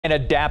An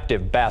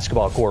adaptive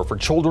basketball court for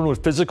children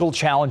with physical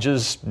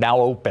challenges now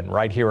open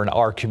right here in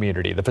our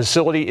community. The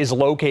facility is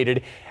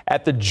located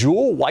at the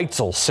Jewel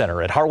Wietzel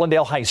Center at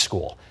Harlandale High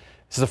School.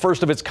 This is the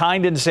first of its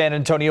kind in San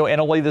Antonio and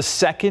only the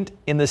second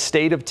in the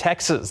state of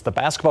Texas. The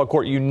basketball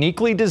court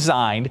uniquely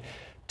designed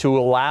to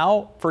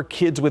allow for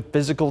kids with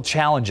physical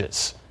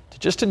challenges to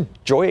just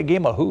enjoy a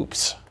game of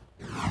hoops.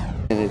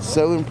 And it's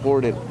so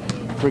important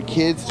for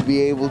kids to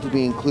be able to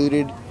be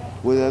included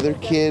with other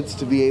kids,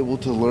 to be able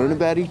to learn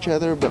about each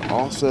other, but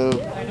also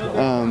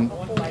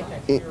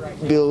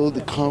build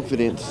the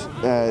confidence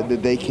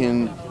that they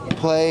can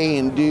play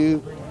and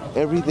do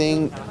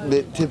everything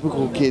that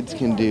typical kids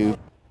can do.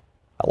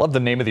 I love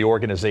the name of the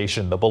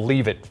organization, the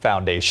Believe It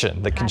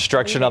Foundation. The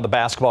construction on the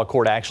basketball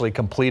court actually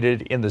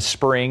completed in the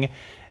spring.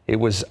 It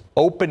was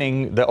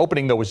opening. The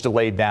opening, though, was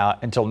delayed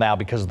until now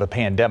because of the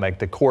pandemic.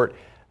 The court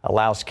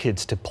allows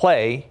kids to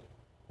play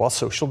while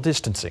social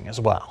distancing as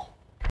well.